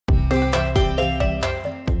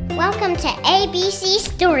to ABC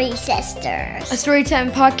Story Sisters, a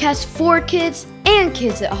storytime podcast for kids and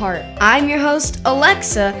kids at heart. I'm your host,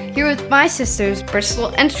 Alexa, here with my sisters,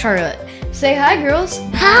 Bristol and Charlotte. Say hi, girls.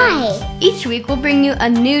 Hi. Each week, we'll bring you a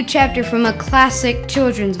new chapter from a classic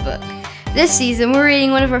children's book. This season, we're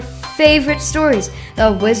reading one of our favorite stories,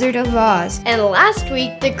 The Wizard of Oz. And last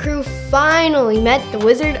week, the crew finally met the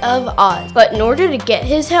Wizard of Oz. But in order to get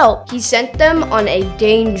his help, he sent them on a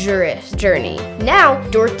dangerous journey. Now,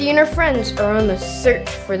 Dorothy and her friends are on the search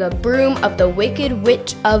for the broom of the Wicked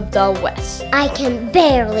Witch of the West. I can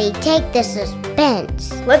barely take the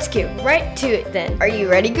suspense. Let's get right to it then. Are you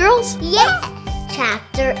ready, girls? Yes!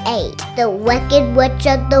 Chapter 8, The Wicked Witch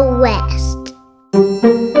of the West.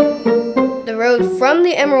 The road from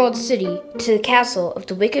the Emerald City to the castle of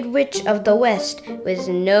the Wicked Witch of the West was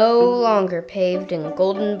no longer paved in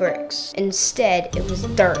golden bricks. Instead, it was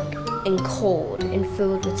dark and cold and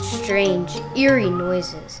filled with strange, eerie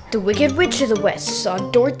noises. The Wicked Witch of the West saw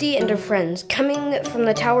Dorothy and her friends coming from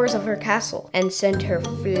the towers of her castle and sent her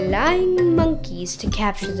flying monkeys to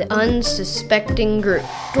capture the unsuspecting group.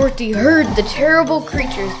 Dorothy heard the terrible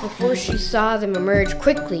creatures before she saw them emerge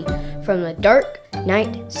quickly from the dark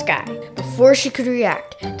night sky. Before she could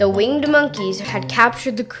react, the winged monkeys had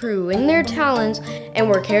captured the crew in their talons and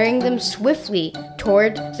were carrying them swiftly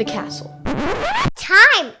toward the castle.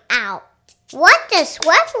 Time out. What does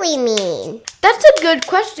swiftly mean? That's a good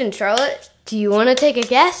question, Charlotte. Do you want to take a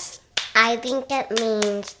guess? I think it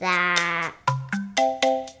means that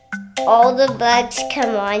all the bugs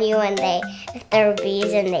come on you and if they're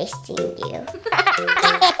bees and they sting you.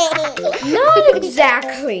 Not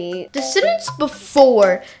exactly. The sentence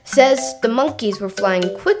before says the monkeys were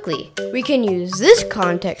flying quickly. We can use this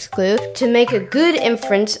context clue to make a good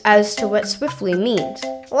inference as to what swiftly means.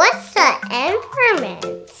 What's the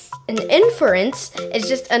inference? An inference is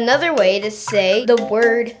just another way to say the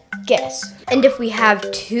word guess. And if we have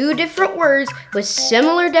two different words with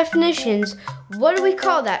similar definitions, what do we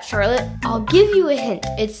call that, Charlotte? I'll give you a hint.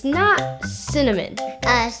 It's not cinnamon.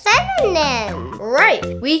 A synonym.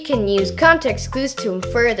 Right. We can use context clues to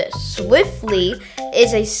infer that swiftly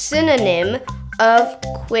is a synonym of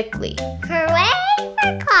quickly. Hooray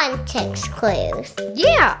for context clues.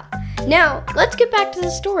 Yeah. Now, let's get back to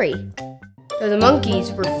the story. Though the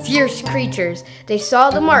monkeys were fierce creatures, they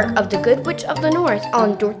saw the mark of the Good Witch of the North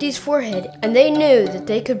on Dorothy's forehead, and they knew that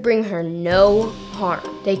they could bring her no harm.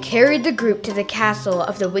 They carried the group to the castle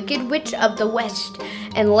of the Wicked Witch of the West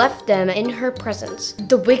and left them in her presence.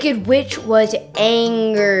 The Wicked Witch was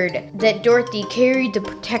angered that Dorothy carried the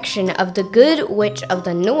protection of the Good Witch of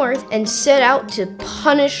the North and set out to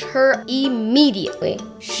punish her immediately.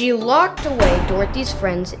 She locked away Dorothy's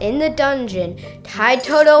friends in the dungeon, tied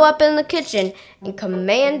Toto up in the kitchen, and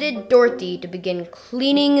commanded Dorothy to begin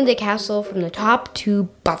cleaning the castle from the top to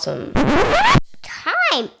bottom.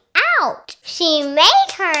 Time out! She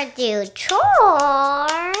made her do chores.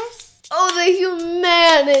 Oh, the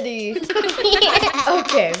humanity!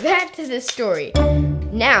 Okay, back to the story.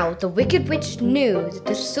 Now, the Wicked Witch knew that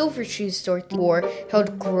the silver shoes Dorothy wore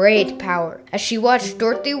held great power. As she watched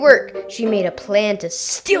Dorothy work, she made a plan to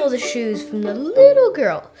steal the shoes from the little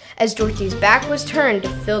girl. As Dorothy's back was turned to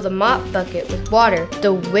fill the mop bucket with water,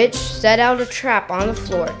 the witch set out a trap on the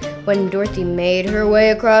floor. When Dorothy made her way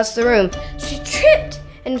across the room, she tripped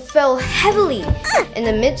and fell heavily. In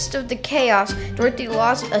the midst of the chaos, Dorothy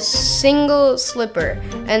lost a single slipper,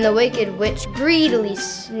 and the Wicked Witch greedily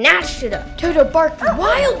snatched it up. Toto barked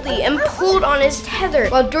wildly and pulled on his tether,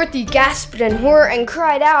 while Dorothy gasped in horror and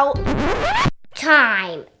cried out,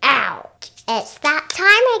 Time out. It's that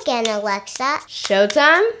time again, Alexa.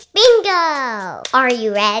 Showtime? Bingo! Are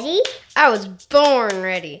you ready? I was born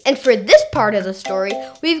ready. And for this part of the story,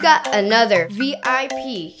 we've got another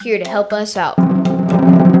VIP here to help us out.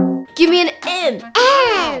 Give me an M.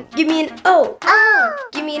 M. Give me an O. O.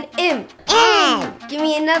 Give me an M. M. Give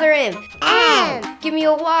me another M. M. Give me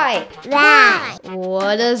a Y. Y.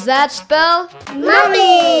 What does that spell?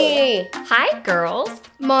 Mommy! Hi, girls.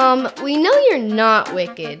 Mom, we know you're not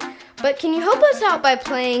wicked, but can you help us out by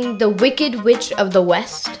playing the Wicked Witch of the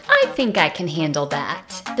West? I think I can handle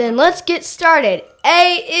that. Then let's get started.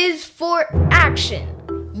 A is for action.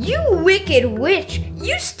 You wicked witch!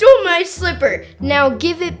 You stole my slipper! Now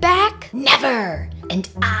give it back? Never! And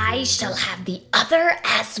I shall have the other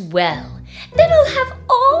as well. Then I'll have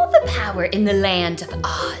all the power in the land of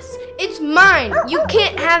Oz. It's mine! You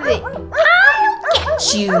can't have it! I'll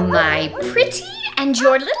get you, my pretty, and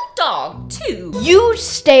your little dog, too. You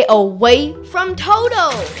stay away from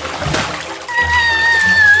Toto!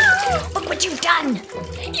 Look what you've done!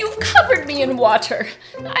 You've covered me in water.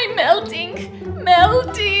 I'm melting,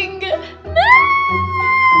 melting, melting!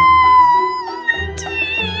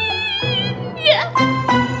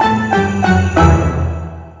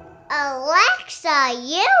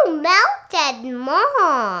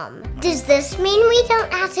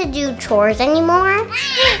 to do chores anymore.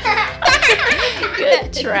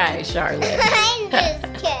 Good try, Charlotte. I'm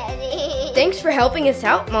just kidding. Thanks for helping us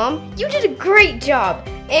out, Mom. You did a great job.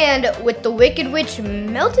 And with the Wicked Witch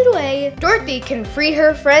melted away, Dorothy can free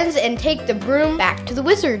her friends and take the broom back to the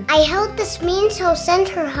wizard. I hope this means he'll send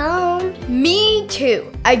her home. Me too.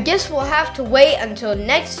 I guess we'll have to wait until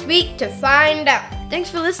next week to find out. Thanks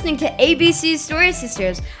for listening to ABC Story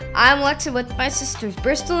Sisters. I'm Lexa with my sisters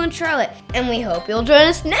Bristol and Charlotte, and we hope you'll join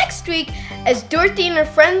us next week as Dorothy and her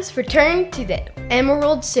friends return to the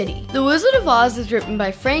Emerald City. The Wizard of Oz is written by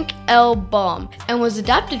Frank L. Baum and was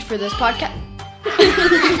adapted for this podcast.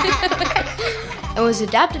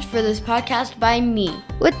 By me,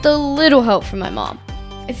 with a little help from my mom.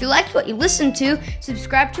 If you liked what you listened to,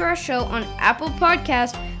 subscribe to our show on Apple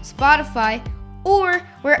Podcasts, Spotify, or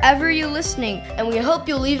wherever you're listening, and we hope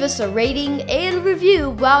you'll leave us a rating and review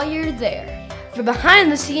while you're there. For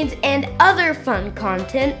behind the scenes and other fun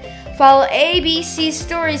content, follow ABC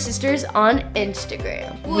Story Sisters on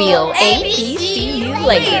Instagram. We'll ABC you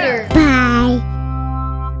later. Bye.